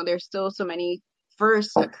women. You know, there's still so many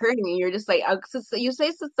firsts occurring, and you're just like, you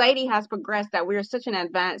say society has progressed, that we're such an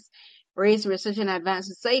advanced race, we're such an advanced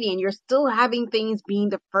society, and you're still having things being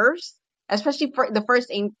the first, especially for the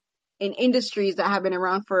first in industries that have been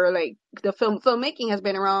around for like the filmmaking has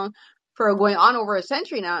been around for going on over a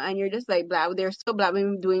century now, and you're just like Black. There's still Black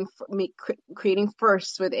women creating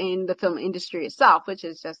firsts within the film industry itself, which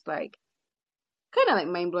is just like kind of like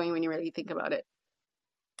mind blowing when you really think about it.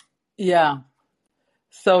 Yeah.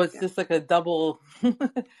 So it's Yeah. just like a double,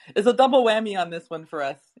 it's a double whammy on this one for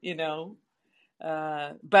us, you know.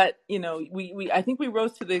 But you know, I think we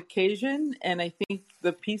rose to the occasion, and I think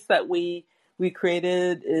the piece that we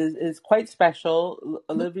created is quite special.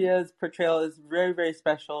 Olivia's portrayal is very, very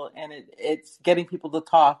special, and it's getting people to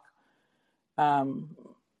talk um,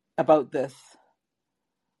 about this.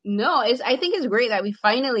 No, I think it's great that we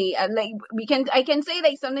finally like I can say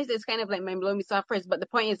like sometimes it's kind of like mind blowing me stuff first, but the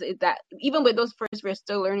point is that even with those first, we're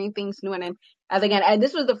still learning things new. And then as again,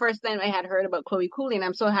 this was the first time I had heard about Chloe Cooley, and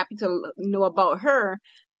I'm so happy to know about her.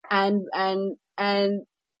 And the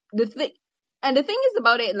thing and the thing is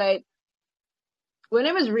about it, like when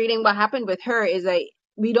I was reading what happened with her is like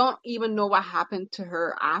we don't even know what happened to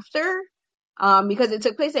her after, because it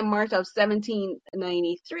took place in March of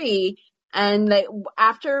 1793, and like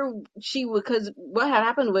after because what had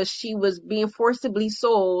happened was she was being forcibly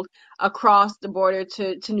sold across the border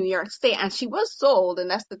to New York State, and she was sold, and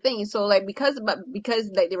that's the thing. So like because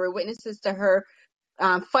like there were witnesses to her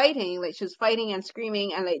fighting, like she was fighting and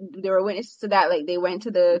screaming, and like there were witnesses to that. Like they went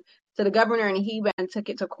to the governor, and he went and took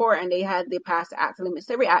it to court, and they passed the Act to Limit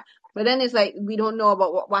Slavery Act. But then it's like we don't know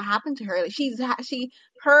about what happened to her. Like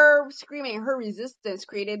her screaming, her resistance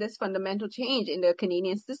created this fundamental change in the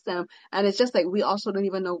Canadian system, and it's just like we also don't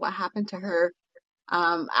even know what happened to her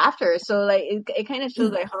after. So like it kind of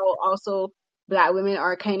shows like how also Black women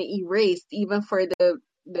are kind of erased, even for the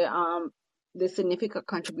the significant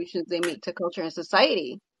contributions they make to culture and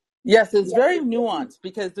society. Yes, it's very nuanced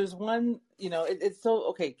because there's one, you know, it's so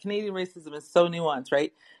okay. Canadian racism is so nuanced,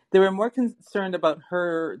 right? They were more concerned about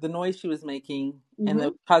her, the noise she was making, and Mm-hmm.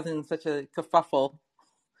 the causing such a kerfuffle,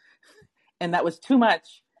 and that was too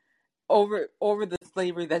much over the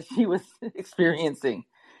slavery that she was experiencing,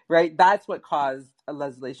 right? That's what caused a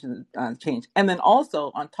legislation change, and then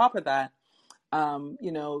also on top of that,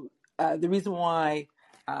 you know, the reason why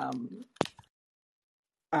um,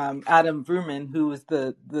 Adam Verman, who was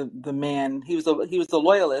the man. He was a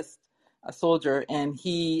loyalist, a soldier, and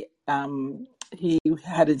he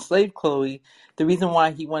had enslaved Chloe. The reason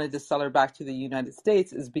why he wanted to sell her back to the United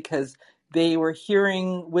States is because they were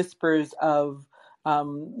hearing whispers of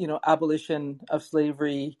you know, abolition of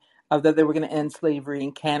slavery, of that they were going to end slavery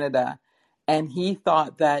in Canada, and he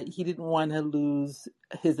thought that he didn't want to lose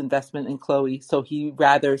his investment in Chloe, so he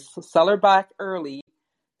rather sell her back early,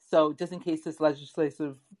 so just in case this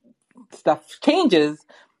legislative stuff changes,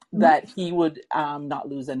 Mm-hmm. that he would not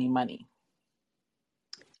lose any money.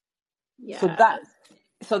 So Yeah.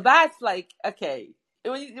 that's like, okay.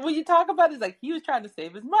 When you talk about it, it's like he was trying to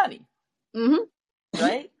save his money, Mm-hmm.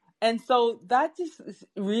 right? And so that just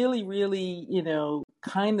really, really, you know,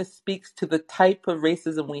 kind of speaks to the type of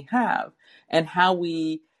racism we have and how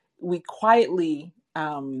we quietly,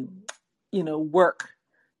 you know, work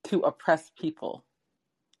to oppress people,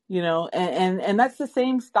 you know, and that's the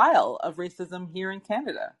same style of racism here in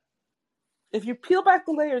Canada. If you peel back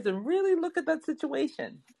the layers and really look at that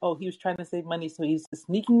situation, oh, he was trying to save money, so he's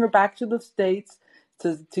sneaking her back to the States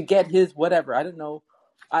to get his whatever. I don't know.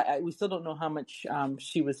 We still don't know how much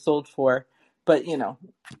she was sold for, but you know,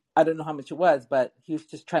 I don't know how much it was, but he was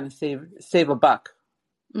just trying to save a buck.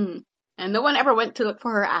 Mm. And no one ever went to look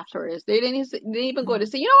for her afterwards. They didn't even go to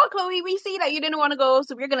say, you know what, Chloe, we see that you didn't want to go,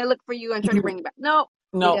 so we're gonna look for you and try to bring you back. No,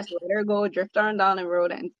 they No. just let her go, drift on down the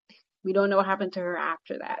road, and we don't know what happened to her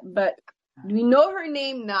after that. But we know her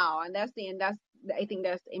name now, and that's I think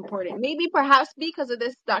that's important. Maybe perhaps because of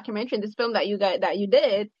this documentary, this film that you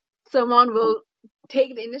did, someone will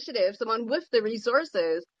take the initiative, someone with the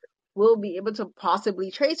resources will be able to possibly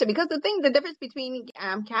trace her. Because the difference between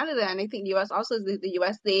Canada and I think the US also is the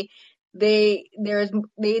US, they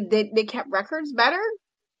kept records better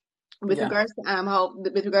Yeah. with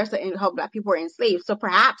regards to how Black people were enslaved. So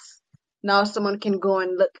perhaps now someone can go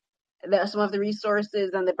and look at some of the resources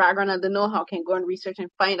and the background and the know-how, can go and research and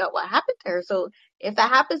find out what happened to her. So if that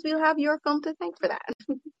happens, we'll have your film to thank for that.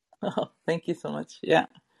 Oh, thank you so much. Yeah,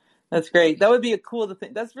 that's great. That would be a cool to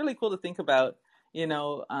think. That's really cool to think about. You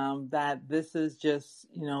know, that this is just,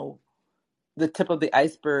 you know, the tip of the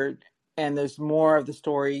iceberg, and there's more of the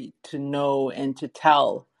story to know and to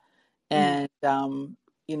tell. Mm. And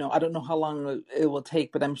I don't know how long it will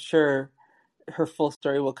take, but I'm sure her full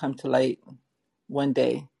story will come to light one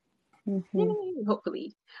day. Mm-hmm. Yay,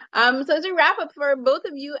 hopefully. So as a wrap up for both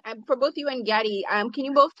you and Gaddy, can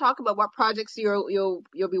you both talk about what projects you'll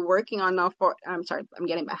be working on now for? I'm sorry, I'm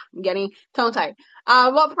getting tongue tied.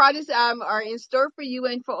 What projects are in store for you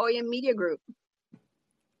and for OEM Media Group?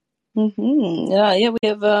 Mm-hmm. Yeah, we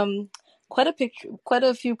have quite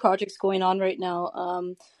a few projects going on right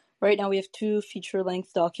now. Right now we have two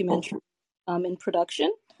feature-length documentaries in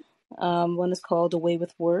production. One is called Away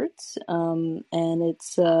with Words, and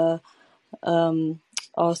it's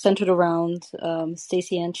all centered around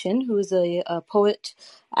Stacey Ann Chin, who is a poet,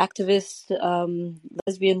 activist,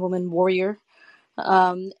 lesbian woman warrior,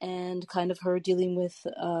 and kind of her dealing with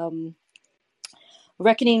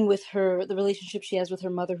reckoning with the relationship she has with her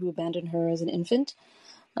mother, who abandoned her as an infant,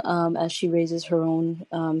 as she raises her own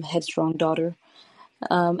headstrong daughter.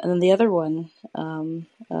 And then the other one, I'll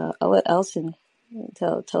let Alison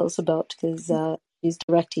tell us about, because she's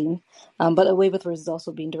directing. But Away with Words is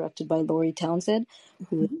also being directed by Laurie Townsend,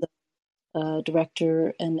 who is a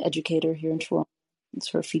director and educator here in Toronto. It's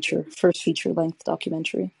her first feature length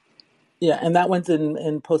documentary. Yeah, and that one's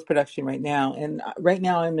in post production right now. And right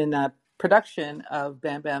now I'm in production of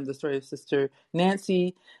Bam Bam, the story of Sister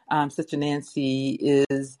Nancy. Sister Nancy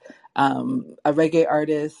is a reggae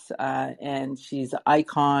artist, and she's an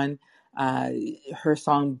icon. Uh, Her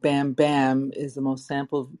song Bam Bam is the most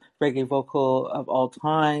sampled reggae vocal of all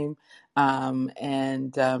time. And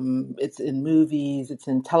it's in movies, it's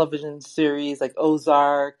in television series like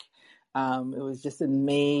Ozark. It was just in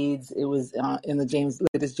Maids. It was in the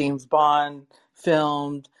latest James Bond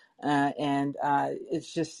filmed, and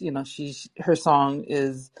it's just her song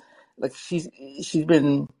is like she's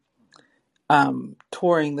been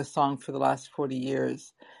touring the song for the last 40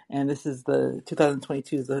 years, and this is the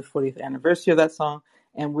 2022 is the 40th anniversary of that song,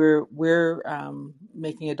 and we're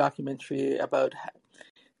making a documentary about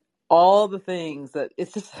all the things that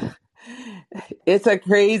it's just it's a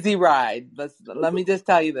crazy ride. Let me just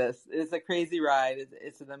tell you this. It's a crazy ride.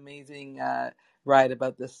 It's an amazing ride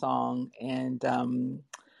about this song, and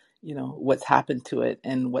what's happened to it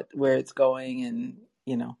and where it's going, and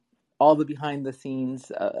all the behind the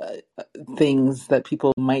scenes things that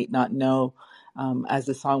people might not know. As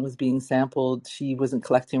the song was being sampled, she wasn't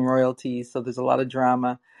collecting royalties, so there's a lot of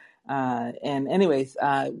drama. And anyways,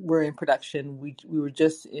 we're in production. We were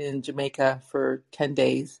just in Jamaica for 10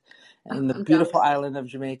 days in the I'm beautiful jealous. island of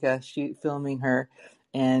Jamaica, filming her,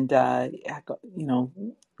 and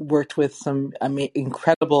worked with some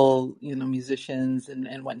incredible musicians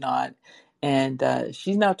and whatnot. And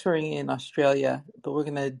she's now touring in Australia, but we're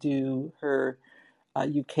gonna do her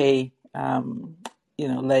UK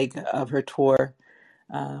leg of her tour.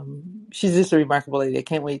 She's just a remarkable lady. I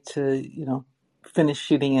can't wait to finish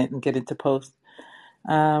shooting it and get it to post.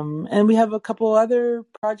 And we have a couple other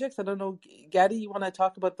projects. I don't know, Gaddy, you want to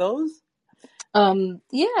talk about those?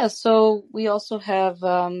 Yeah, so we also have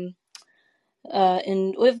we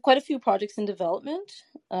have quite a few projects in development.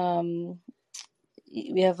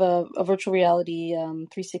 We have a virtual reality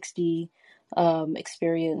 360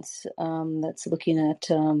 experience that's looking at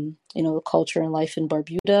the culture and life in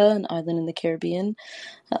Barbuda, an island in the Caribbean.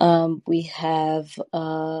 We have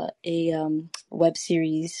a web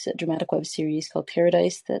series, a dramatic web series called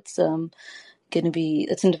Paradise, that's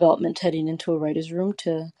that's in development, heading into a writer's room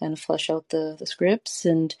to kind of flesh out the scripts.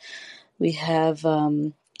 And we have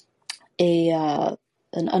a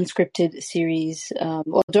an unscripted series,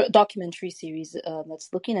 or documentary series,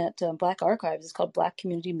 that's looking at Black archives. It's called Black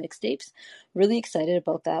Community Mixtapes. Really excited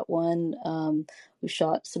about that one. We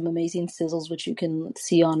shot some amazing sizzles, which you can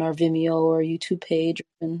see on our Vimeo or YouTube page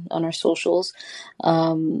and on our socials.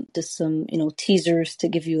 Just some teasers to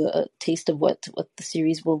give you a taste of what the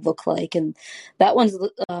series will look like. And that one's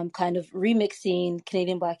kind of remixing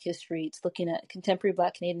Canadian Black history. It's looking at contemporary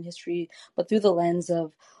Black Canadian history, but through the lens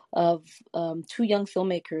of two young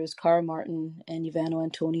filmmakers, Cara Martin and Ivano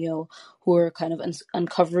Antonio, who are kind of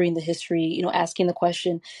uncovering the history, asking the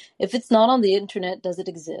question, if it's not on the internet, does it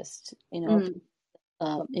exist? Mm.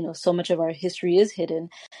 So much of our history is hidden,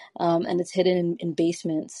 and it's hidden in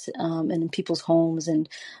basements, and in people's homes. And,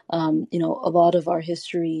 a lot of our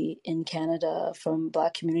history in Canada from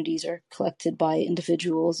Black communities are collected by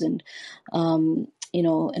individuals and,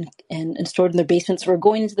 and stored in their basements. We're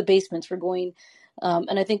going into the basements.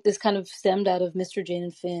 And I think this kind of stemmed out of Mr. Jane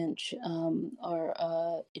and Finch,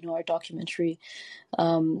 our documentary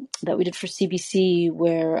that we did for CBC,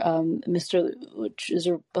 where which is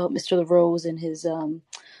about Mr. LaRose and his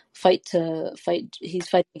he's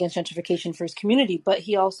fighting against gentrification for his community, but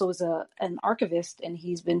he also is an archivist, and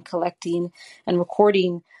he's been collecting and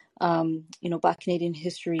recording Black Canadian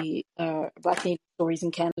history, Black Canadian stories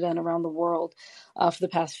in Canada and around the world for the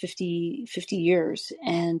past 50 years.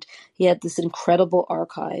 And he had this incredible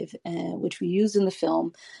archive, which we used in the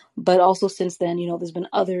film. But also since then, there's been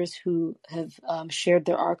others who have shared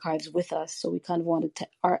their archives with us. So we kind of wanted to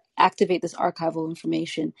activate this archival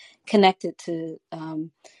information, connect it to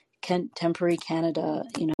contemporary Canada,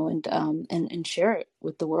 and share it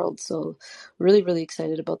with the world. So really, really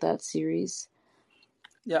excited about that series.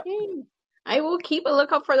 Yeah. Yay. I will keep a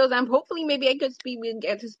lookout for those. Hopefully, maybe we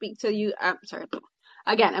get to speak to you. Sorry.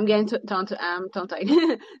 Again, I'm getting tongue-tied.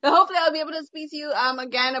 But hopefully, I'll be able to speak to you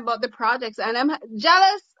again about the projects. And I'm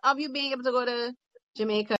jealous of you being able to go to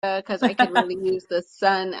Jamaica, because I could really use the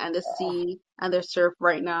sun and the sea and the surf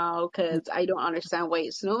right now, because I don't understand why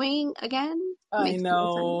it's snowing again. I Makes no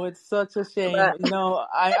know, sense. it's such a shame. But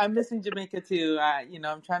I'm missing Jamaica too.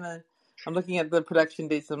 I'm looking at the production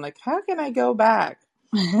dates. I'm like, how can I go back?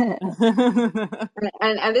 and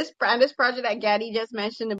this project that Gaddy just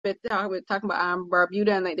mentioned a bit, we're talking about Barbuda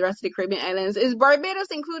and like the rest of the Caribbean islands. Is Barbados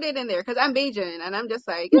included in there? Because I'm Bajan and I'm just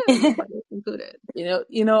like, yeah, Barbados included.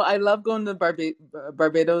 I love going to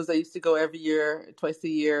Barbados. I used to go every year, twice a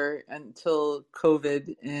year until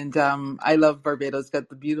COVID, and I love Barbados. Got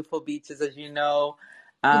the beautiful beaches, as you know.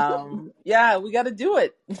 Yeah, we got to do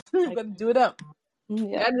it. We got to do it up.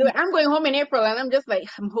 Yeah. I'm going home in April and I'm just like,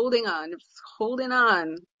 I'm holding on, just holding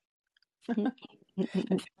on.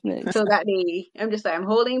 Nice. So that day, I'm just like, I'm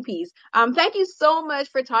holding peace. Thank you so much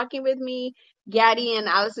for talking with me, Gaddy and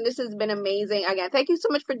Allison. This has been amazing. Again, thank you so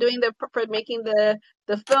much for making the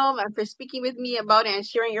film and for speaking with me about it and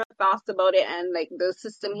sharing your thoughts about it and like the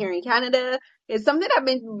system here in Canada. It's something I've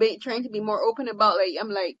been trying to be more open about. Like, I'm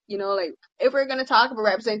like, like if we're gonna talk about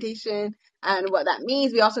representation and what that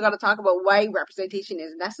means, we also got to talk about why representation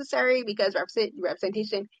is necessary, because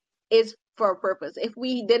representation is for a purpose. If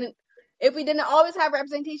we didn't always have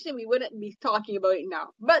representation, we wouldn't be talking about it now.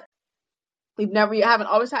 But we haven't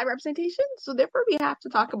always had representation, so therefore we have to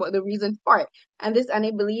talk about the reason for it. And I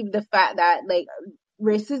believe the fact that like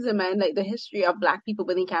racism and like the history of Black people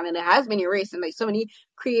within Canada has been erased, and like so many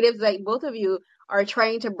creatives like both of you are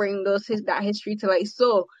trying to bring that history to light,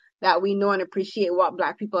 so that we know and appreciate what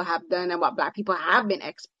Black people have done and what Black people have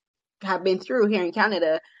been through here in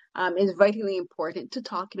Canada, is vitally important to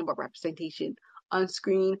talking about representation on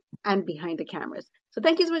screen and behind the cameras. So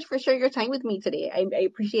thank you so much for sharing your time with me today. I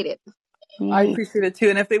appreciate it. I appreciate it too.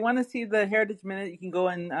 And if they want to see the Heritage Minute, you can go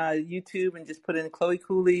on YouTube and just put in Chloe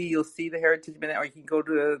Cooley. You'll see the Heritage Minute, or you can go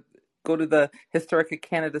to the Historic of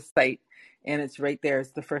Canada site, and it's right there.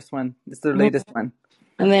 It's the first one. It's the latest one.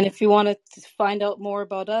 And then if you want to find out more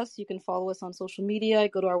about us, you can follow us on social media.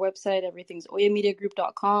 Go to our website. Everything's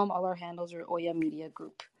oyamediagroup.com. All our handles are Oya Media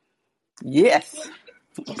Group. Yes.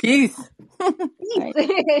 Peace.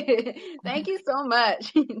 Right. Thank you so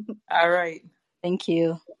much. All right. Thank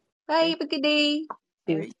you. Bye. Have a good day.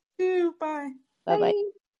 All right. You too. Bye. Bye-bye.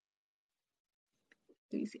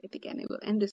 Let me see if again I will end this.